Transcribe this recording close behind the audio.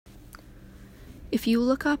If you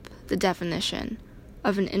look up the definition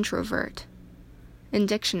of an introvert in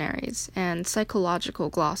dictionaries and psychological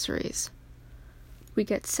glossaries, we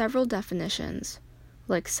get several definitions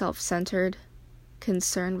like self-centered,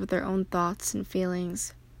 concerned with their own thoughts and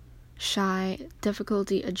feelings, shy,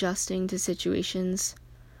 difficulty adjusting to situations,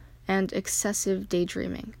 and excessive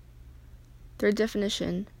daydreaming. Their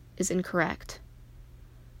definition is incorrect.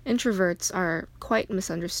 Introverts are quite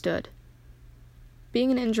misunderstood.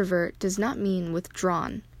 Being an introvert does not mean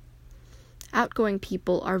withdrawn. Outgoing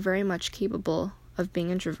people are very much capable of being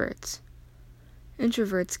introverts.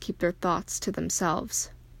 Introverts keep their thoughts to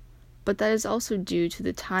themselves, but that is also due to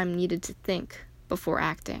the time needed to think before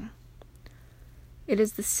acting. It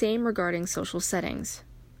is the same regarding social settings.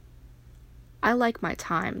 I like my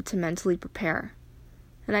time to mentally prepare,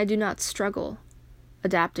 and I do not struggle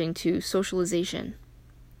adapting to socialization.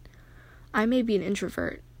 I may be an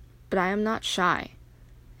introvert, but I am not shy,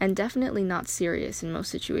 and definitely not serious in most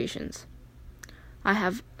situations. I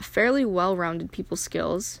have fairly well-rounded people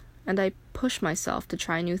skills, and I push myself to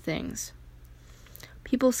try new things.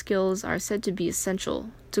 People skills are said to be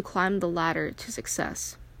essential to climb the ladder to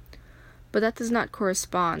success, but that does not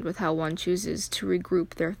correspond with how one chooses to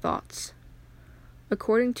regroup their thoughts.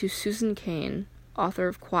 According to Susan Cain, author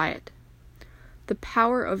of Quiet, the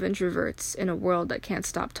power of introverts in a world that can't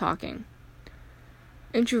stop talking.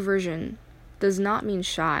 Introversion does not mean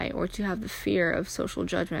shy or to have the fear of social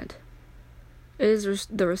judgment. It is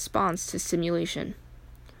the response to stimulation.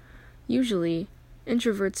 Usually,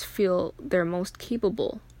 introverts feel they're most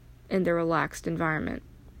capable in their relaxed environment,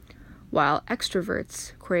 while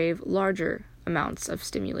extroverts crave larger amounts of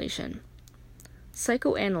stimulation.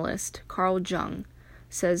 Psychoanalyst Carl Jung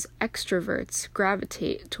says extroverts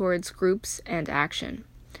gravitate towards groups and action,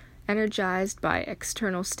 energized by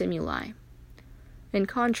external stimuli. In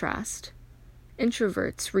contrast,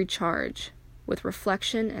 introverts recharge with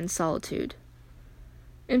reflection and solitude.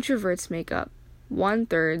 Introverts make up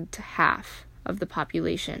 1/3 to half of the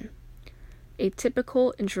population. A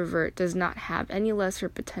typical introvert does not have any lesser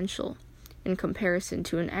potential in comparison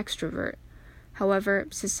to an extrovert. However,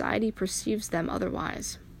 society perceives them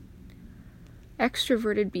otherwise.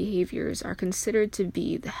 Extroverted behaviors are considered to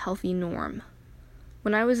be the healthy norm.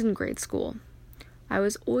 When I was in grade school, I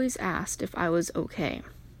was always asked if I was okay.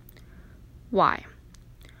 Why?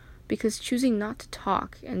 Because choosing not to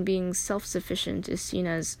talk and being self-sufficient is seen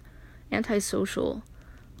as antisocial,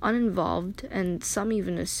 uninvolved, and some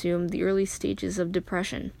even assume the early stages of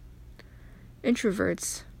depression.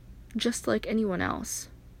 Introverts, just like anyone else,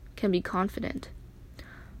 can be confident.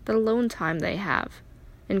 The alone time they have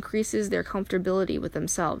increases their comfortability with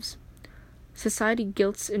themselves. Society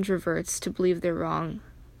guilts introverts to believe they're wrong,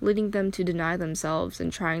 leading them to deny themselves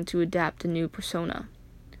and trying to adapt a new persona.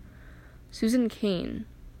 Susan Cain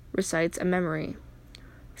recites a memory,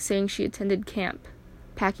 saying she attended camp,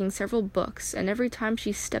 packing several books, and every time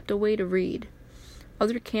she stepped away to read,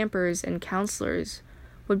 other campers and counselors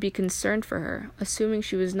would be concerned for her, assuming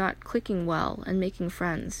she was not clicking well and making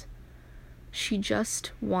friends. She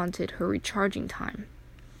just wanted her recharging time.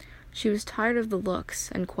 She was tired of the looks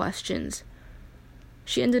and questions.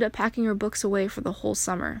 She ended up packing her books away for the whole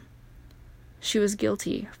summer. She was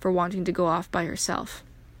guilty for wanting to go off by herself.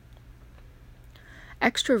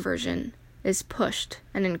 Extroversion is pushed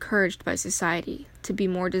and encouraged by society to be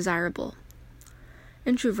more desirable.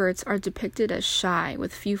 Introverts are depicted as shy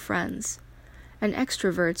with few friends, and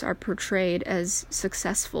extroverts are portrayed as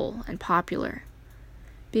successful and popular.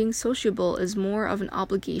 Being sociable is more of an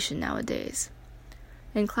obligation nowadays.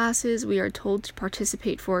 In classes, we are told to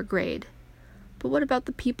participate for a grade. But what about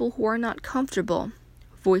the people who are not comfortable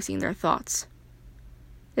voicing their thoughts?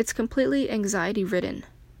 It's completely anxiety-ridden.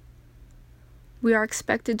 We are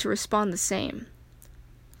expected to respond the same.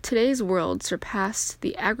 Today's world surpassed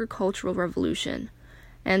the agricultural revolution,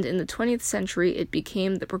 and in the 20th century it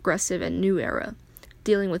became the progressive and new era,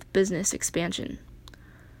 dealing with business expansion.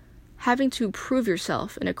 Having to prove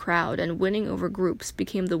yourself in a crowd and winning over groups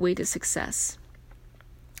became the way to success.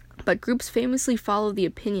 But groups famously follow the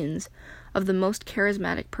opinions of the most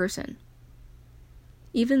charismatic person.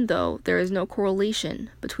 Even though there is no correlation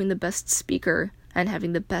between the best speaker and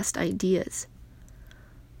having the best ideas.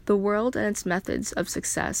 The world and its methods of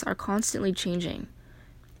success are constantly changing,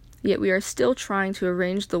 yet we are still trying to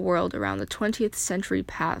arrange the world around the 20th century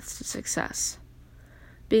paths to success.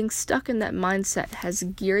 Being stuck in that mindset has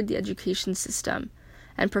geared the education system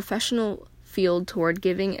and professional field toward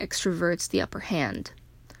giving extroverts the upper hand.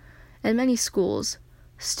 In many schools,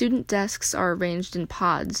 student desks are arranged in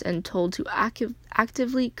pods and told to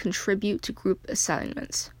actively contribute to group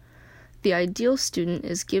assignments. The ideal student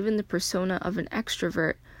is given the persona of an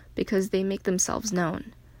extrovert because they make themselves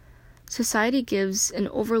known. Society gives an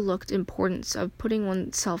overlooked importance of putting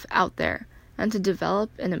oneself out there and to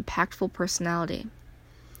develop an impactful personality.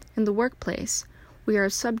 In the workplace, we are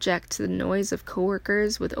subject to the noise of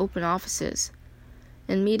coworkers with open offices.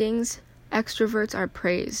 In meetings, extroverts are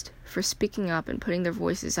praised for speaking up and putting their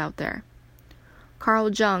voices out there.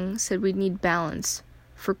 Carl Jung said we need balance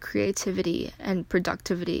for creativity and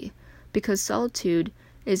productivity because solitude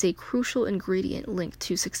is a crucial ingredient linked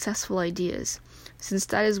to successful ideas, since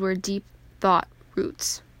that is where deep thought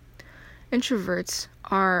roots. Introverts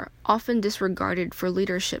are often disregarded for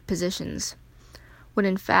leadership positions, when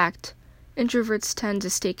in fact, introverts tend to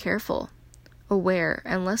stay careful, aware,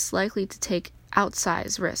 and less likely to take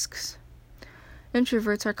outsized risks.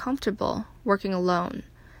 Introverts are comfortable working alone,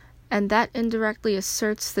 and that indirectly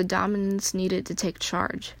asserts the dominance needed to take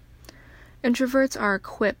charge. Introverts are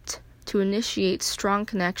equipped to initiate strong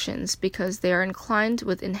connections because they are inclined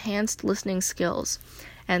with enhanced listening skills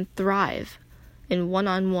and thrive in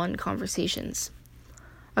one-on-one conversations.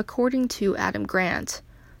 According to Adam Grant,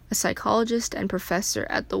 a psychologist and professor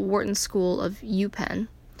at the Wharton School of UPenn,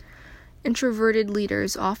 introverted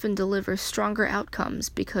leaders often deliver stronger outcomes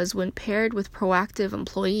because when paired with proactive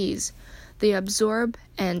employees, they absorb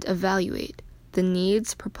and evaluate the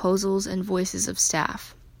needs, proposals, and voices of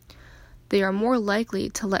staff. They are more likely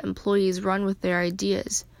to let employees run with their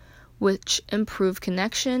ideas, which improve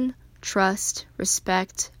connection, trust,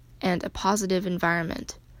 respect, and a positive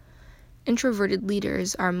environment. Introverted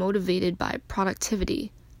leaders are motivated by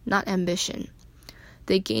productivity, not ambition.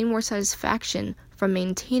 They gain more satisfaction from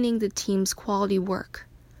maintaining the team's quality work.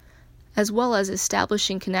 As well as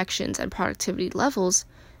establishing connections and productivity levels,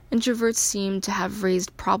 introverts seem to have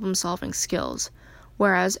raised problem-solving skills,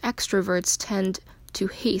 whereas extroverts tend to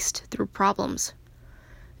haste through problems.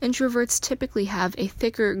 Introverts typically have a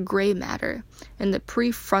thicker gray matter in the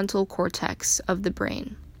prefrontal cortex of the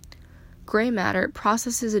brain. Gray matter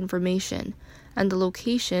processes information, and the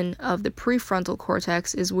location of the prefrontal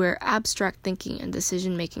cortex is where abstract thinking and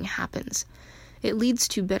decision-making happens. It leads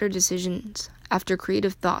to better decisions after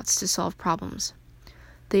creative thoughts to solve problems.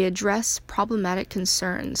 They address problematic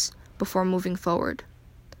concerns before moving forward.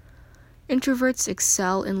 Introverts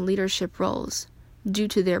excel in leadership roles due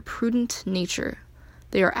to their prudent nature.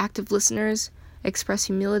 They are active listeners, express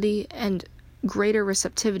humility, and greater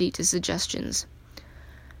receptivity to suggestions.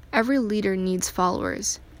 Every leader needs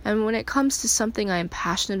followers, and when it comes to something I am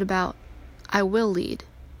passionate about, I will lead.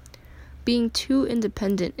 Being too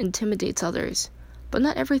independent intimidates others, but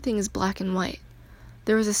not everything is black and white.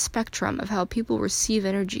 There is a spectrum of how people receive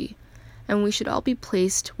energy, and we should all be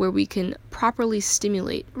placed where we can properly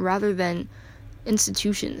stimulate rather than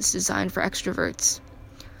institutions designed for extroverts.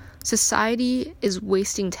 Society is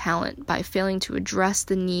wasting talent by failing to address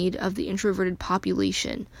the need of the introverted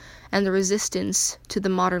population and the resistance to the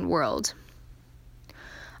modern world.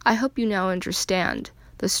 I hope you now understand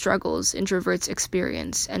the struggles introverts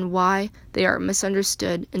experience and why they are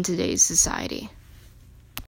misunderstood in today's society.